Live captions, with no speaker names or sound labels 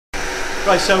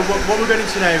Right, so what we're going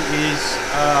into now is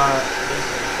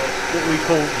what we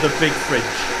call the big fridge.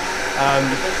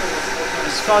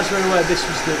 As far as we're aware, this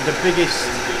was the biggest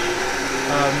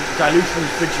dilution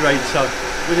refrigerator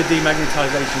with a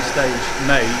demagnetisation stage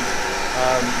made,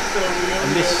 and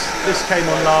this came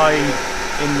online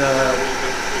in the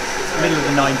middle of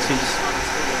the 90s.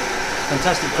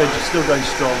 Fantastic fridge, it's still going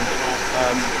strong,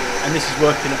 and this is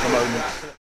working at the moment.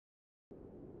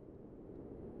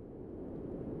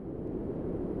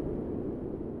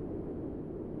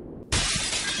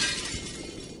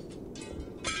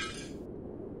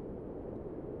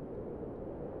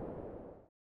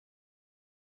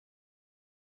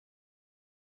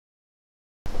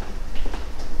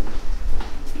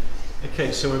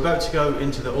 Okay, so we're about to go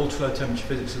into the ultra-low temperature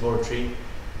physics laboratory.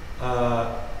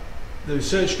 The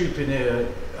research group in here,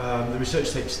 the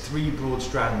research takes 3 broad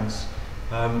strands.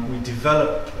 We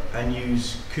develop and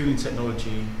use cooling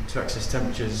technology to access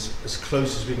temperatures as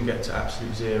close as we can get to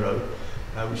absolute zero,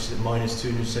 which is at minus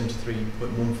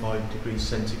 273.15 degrees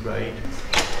centigrade.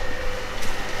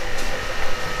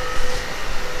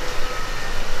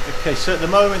 Okay, so at the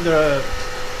moment there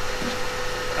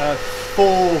are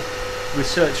 4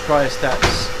 research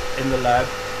cryostats in the lab.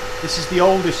 This is the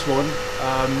oldest one,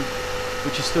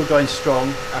 which is still going strong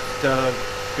after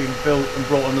being built and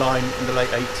brought online in the late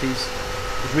 80s.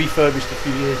 It was refurbished a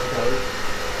few years ago.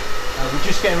 We're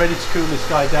just getting ready to cool this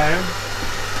guy down.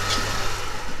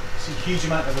 It's a huge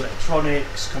amount of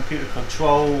electronics, computer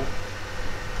control.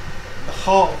 The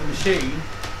heart of the machine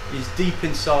is deep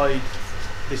inside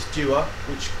this dewar,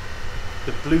 which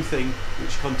the blue thing,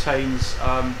 which contains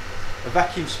a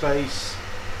vacuum space,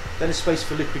 then a space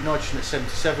for liquid nitrogen at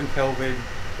 77 Kelvin,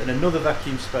 then another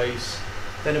vacuum space,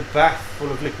 then a bath full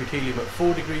of liquid helium at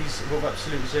 4 degrees above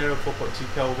absolute zero, 4.2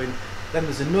 Kelvin. Then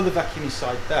there's another vacuum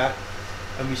inside that,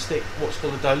 and we stick what's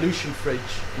called a dilution fridge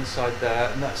inside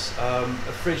there, and that's a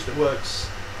fridge that works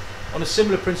on a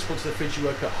similar principle to the fridge you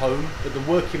work at home, but the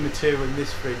working material in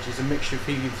this fridge is a mixture of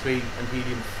helium-3 and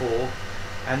helium-4,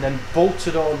 and then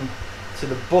bolted on to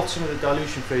the bottom of the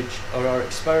dilution fridge are our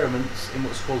experiments in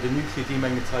what's called the nuclear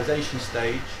demagnetisation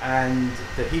stage, and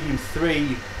the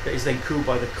helium-3 that is then cooled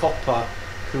by the copper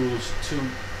cools to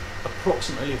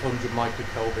approximately 100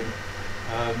 microkelvin.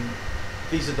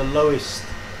 These are the lowest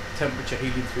temperature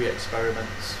helium-3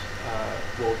 experiments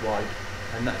worldwide,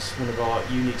 and that's one of our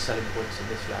unique selling points in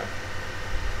this lab.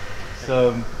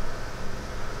 So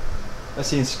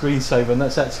that's in screensaver, and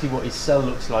that's actually what his cell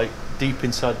looks like deep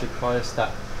inside the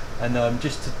cryostat. And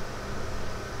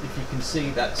if you can see,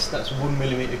 that's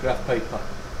 1mm graph paper.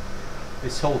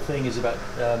 This whole thing is about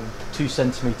 2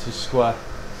 centimeters square.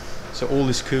 So all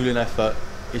this cooling effort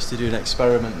is to do an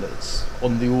experiment that's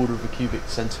on the order of a cubic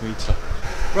centimetre.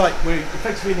 Right, we're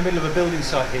effectively in the middle of a building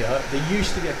site here. There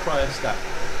used to be a cryostat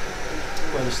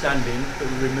where we're standing that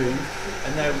we removed,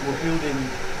 and now we're building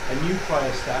a new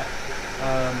cryostat,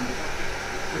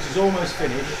 which is almost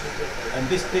finished. And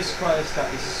this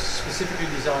cryostat is specifically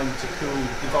designed to cool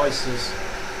devices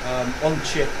on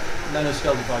chip,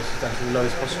 nanoscale devices down to the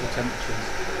lowest possible temperatures.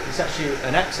 It's actually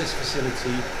an access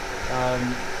facility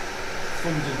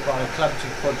funded by a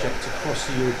collaborative project across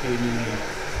the European Union.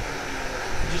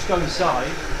 If you just go inside,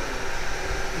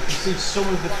 you can see some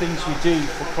of the things we do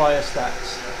for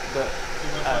cryostats that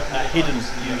are hidden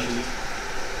usually.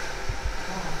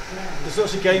 There's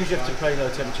lots of games you have to play in low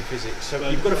temperature physics. So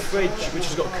you've got a fridge which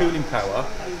has got cooling power,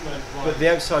 but the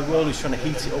outside world is trying to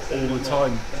heat it up all the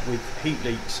time with heat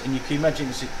leaks, and you can imagine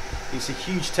it's a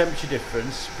huge temperature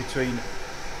difference between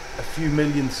a few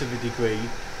millionths of a degree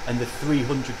and the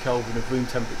 300 Kelvin of room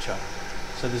temperature.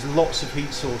 So there's lots of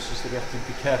heat sources that we have to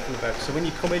be careful about. So when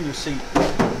you come in, you'll see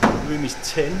the room is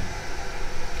tin.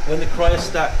 When the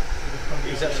cryostat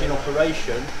is actually in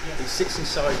operation, it sits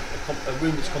inside a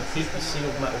room that's completely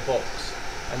sealed metal box,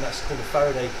 and that's called a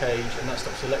Faraday cage, and that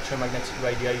stops electromagnetic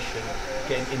radiation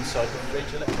getting inside the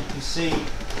fridge. You can see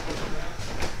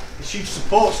this huge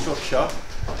support structure.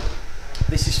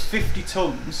 This is 50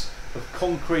 tons of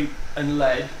concrete and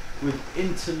lead with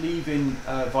interleaving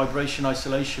vibration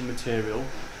isolation material.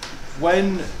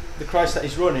 When the cryostat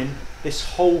is running, this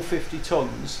whole 50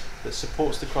 tons that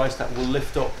supports the cryostat will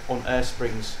lift up on air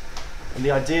springs. And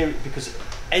the idea, because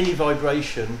any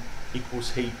vibration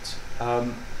equals heat.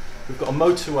 We've got a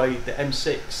motorway, the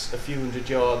M6, a few hundred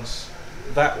yards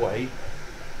that way.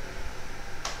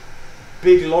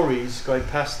 Big lorries going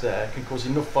past there can cause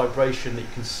enough vibration that you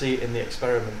can see it in the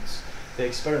experiments. The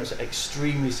experiments are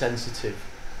extremely sensitive.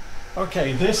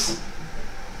 Okay, this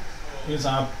is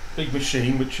our big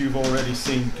machine, which you've already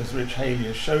seen because Rich Haley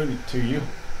has shown it to you.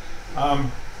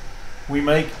 We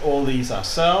make all these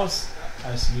ourselves,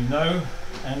 as you know,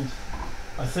 and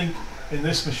I think in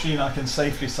this machine I can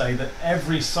safely say that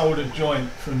every solder joint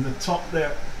from the top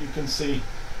there, you can see,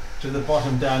 to the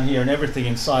bottom down here, and everything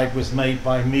inside was made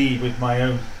by me with my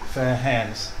own fair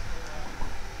hands.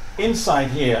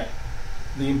 Inside here,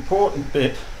 the important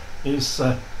bit is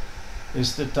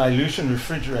the dilution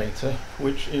refrigerator,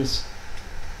 which is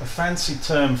a fancy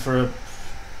term for a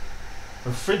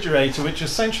refrigerator which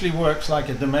essentially works like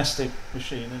a domestic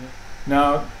machine.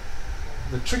 Now,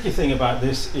 the tricky thing about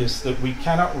this is that we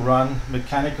cannot run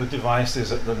mechanical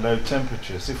devices at the low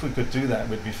temperatures. If we could do that, it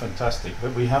would be fantastic,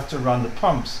 but we have to run the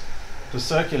pumps to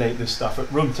circulate this stuff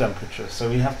at room temperature. So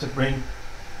we have to bring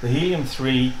the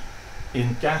helium-3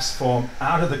 in gas form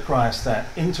out of the cryostat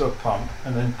into a pump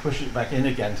and then push it back in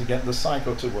again to get the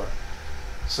cycle to work.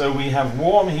 So we have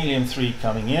warm helium-3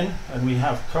 coming in and we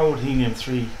have cold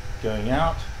helium-3 going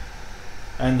out,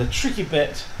 and the tricky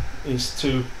bit is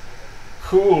to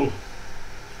cool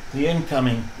the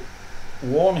incoming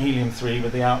warm helium-3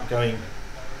 with the outgoing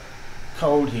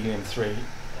cold helium-3,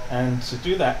 and to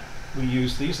do that we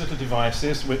use these little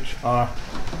devices, which are,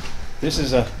 this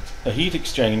is a heat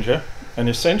exchanger, and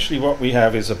essentially what we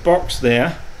have is a box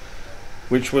there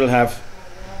which will have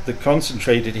the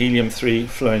concentrated helium-3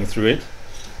 flowing through it,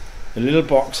 a little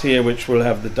box here which will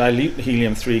have the dilute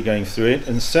helium-3 going through it,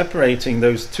 and separating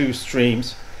those two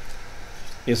streams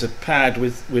is a pad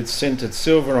with sintered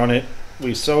silver on it.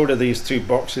 We solder these two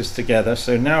boxes together,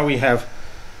 so now we have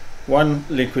one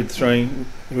liquid flowing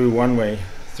through one way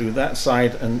through that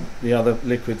side and the other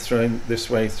liquid flowing this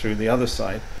way through the other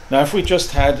side. Now if we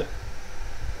just had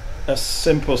a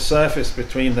simple surface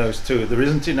between those two, there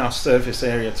isn't enough surface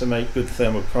area to make good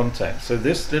thermal contact. So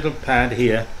this little pad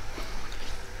here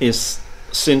is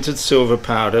sintered silver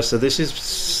powder. So this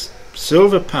is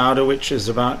silver powder which is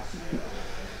about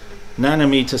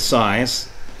nanometer size,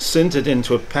 sintered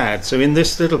into a pad. So in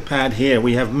this little pad here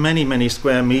we have many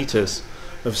square meters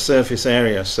of surface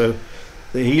area. So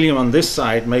the helium on this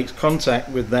side makes contact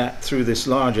with that through this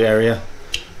large area,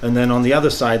 and then on the other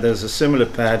side there's a similar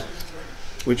pad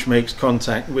which makes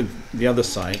contact with the other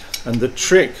side. And the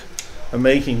trick of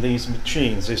making these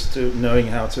machines is to knowing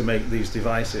how to make these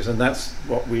devices, and that's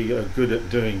what we are good at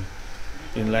doing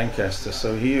in Lancaster.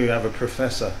 So here you have a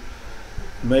professor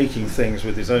making things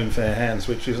with his own fair hands,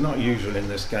 which is not usual in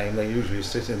this game. They usually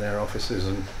sit in their offices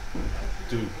and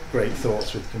do great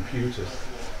thoughts with computers.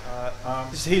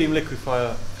 This is a helium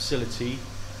liquefier facility.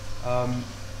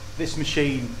 This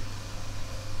machine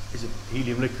is a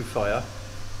helium liquefier.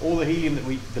 All the helium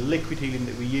that the liquid helium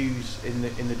that we use in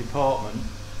the department,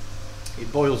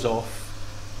 it boils off,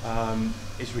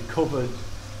 is recovered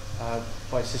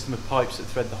by a system of pipes that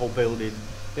thread the whole building,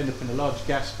 end up in a large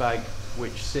gas bag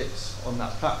which sits on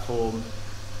that platform.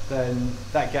 Then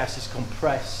that gas is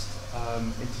compressed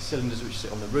into cylinders which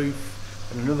sit on the roof,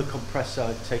 and another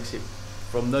compressor takes it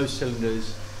from those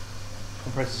cylinders,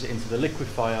 compresses it into the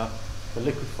liquefier. The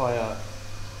liquefier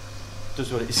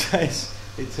does what it says.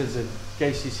 It turns a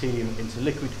gaseous helium into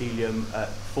liquid helium at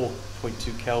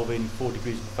 4.2 Kelvin, 4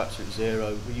 degrees above absolute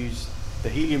zero. We use the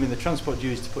helium in the transport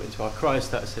tubes to put into our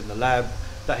cryostats in the lab.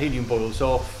 That helium boils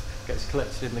off, gets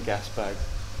collected in the gas bag,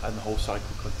 and the whole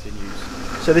cycle continues.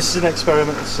 So this is an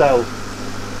experimental cell.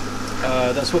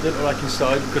 That's what they look like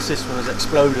inside, because this one has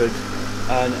exploded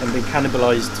and been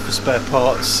cannibalised for spare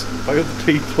parts by other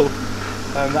people.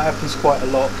 That happens quite a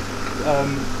lot.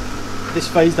 This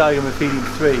phase diagram of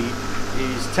helium-3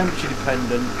 is temperature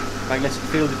dependent, magnetic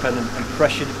field dependent and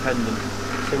pressure dependent.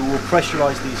 So we will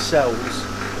pressurise these cells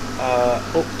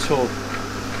up to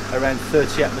around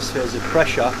 30 atmospheres of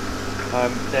pressure.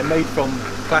 They're made from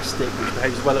plastic which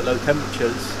behaves well at low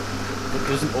temperatures but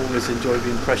doesn't always enjoy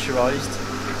being pressurised.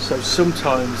 So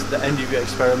sometimes the end of your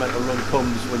experimental run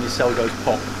comes when your cell goes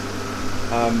pop,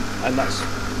 and that's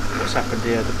what's happened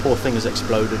here. The poor thing has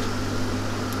exploded.